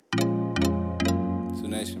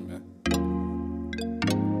determination, man.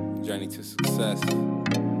 Journey to success.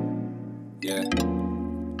 Yeah.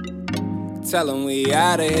 Tell them we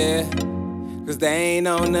outta here, cause they ain't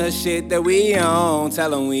on the shit that we on. Tell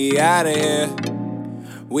them we outta here.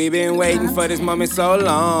 We been waiting for this moment so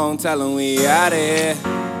long. Tell them we outta here.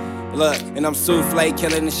 Look, and I'm Su-Flay,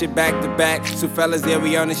 killing this shit back to back. Two fellas, yeah,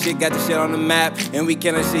 we on this shit, got this shit on the map. And we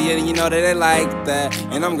killing shit, yeah, you know that they like that.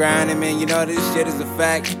 And I'm grinding, man, you know this shit is a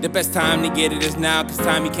fact. The best time to get it is now, cause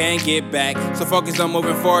time you can't get back. So focus on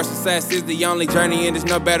moving forward, success is the only journey and there's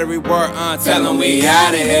no better reward. Tell them we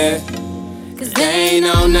outta here, cause they ain't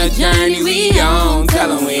on the journey we on.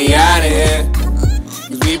 Tell them we outta here,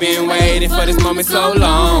 cause we been waiting for this moment so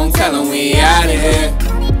long. Tell them we outta here.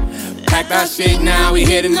 Packed our shit now, we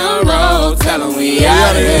hitting the road. Tell them we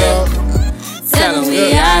outta here. Tell them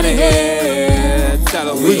we outta here.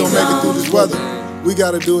 Tell them we gon' make it through this weather. We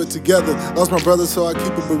gotta do it together. Lost my brother, so I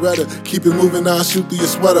keep a Beretta. Keep it moving now, shoot through your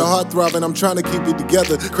sweater. Heart throbbing, I'm trying to keep it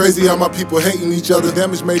together. Crazy how my people hating each other.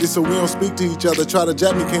 Damage made it so we don't speak to each other. Try to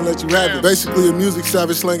jab me, can't let you have it. Basically a music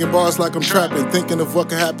savage, slanging bars like I'm trapping. Thinking of what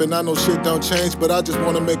could happen, I know shit don't change, but I just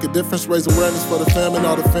wanna make a difference. Raise awareness for the fam and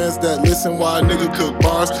all the fans that listen. While a nigga cook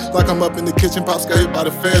bars, like I'm up in the kitchen. Pops got hit by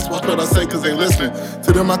the feds, watch what I say cause they listening.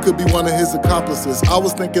 To them I could be one of his accomplices. I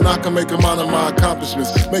was thinking I can make them honor my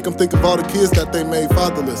accomplishments. Make them think of all the kids that they made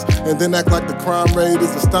fatherless. And then act like the crime rate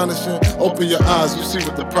is astonishing. Open your eyes, you see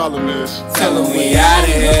what the problem is. Tell them we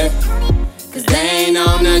outta here, cause they ain't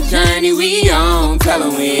on the journey we on. Tell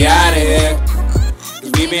them we outta here,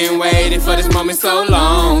 cause we been waiting for this moment so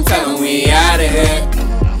long. Tell them we outta here.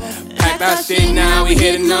 Packed our shit now, we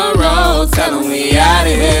hitting the road. Tell them we outta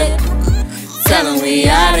here. Tell them we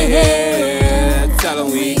outta here. Tell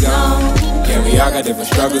them we gone. Yeah, we all got different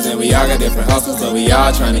struggles and we all got different hustles, but we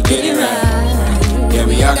all trying to get it right. Yeah,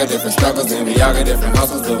 we all got different struggles and we all got different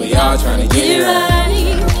hustles, but we all trying to get it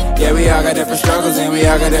right. Yeah, we all got different struggles and we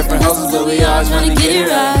all got different hustles, but we all trying to get it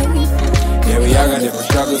right. Yeah, we all got different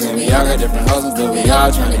struggles and we all got different hustles, but we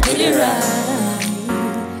all trying to get it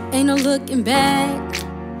right. Ain't no looking back.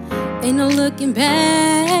 Ain't no looking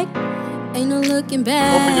back. Ain't no looking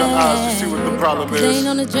back. Open your eyes to see what the problem is. They ain't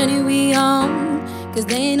on the journey we on. Cause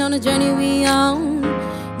they ain't on the journey we on.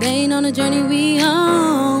 They ain't on the journey we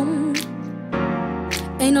on.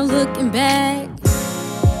 Ain't no looking back.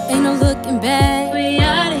 Ain't no looking back. We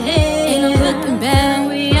outta here. Ain't no looking back.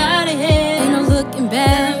 We outta here. Ain't no looking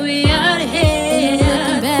back. We outta here. Ain't no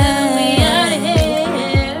looking back. We outta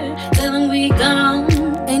here. Tell them we gone.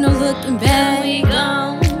 Ain't no looking back. We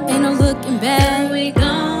gone. Ain't no looking back. We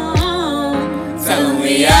gone. Tell them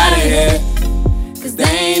we outta here, cause they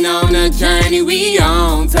ain't on the journey we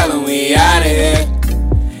on. Tell them we outta here,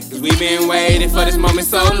 cause we been waiting for this moment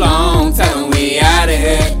so long. Tell them we outta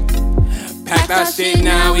here. Packed our shit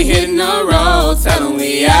now, we hitting the road. Tell them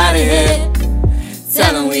we outta here.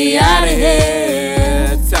 Tell them we outta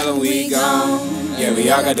here. Tell them we gone. Yeah, we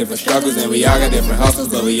all got different struggles and we all got different hustles,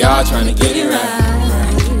 but we all trying to get it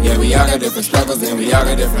right. Yeah, we all got different struggles and we all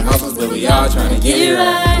got different hustles, but we all trying to get it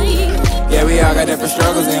right. Yeah, we all got different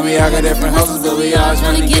struggles and we all got different hustles, but we all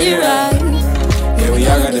trying to get it right. Yeah, we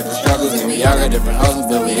all got different struggles and we all got different hustles,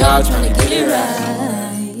 but we all trying to get it right.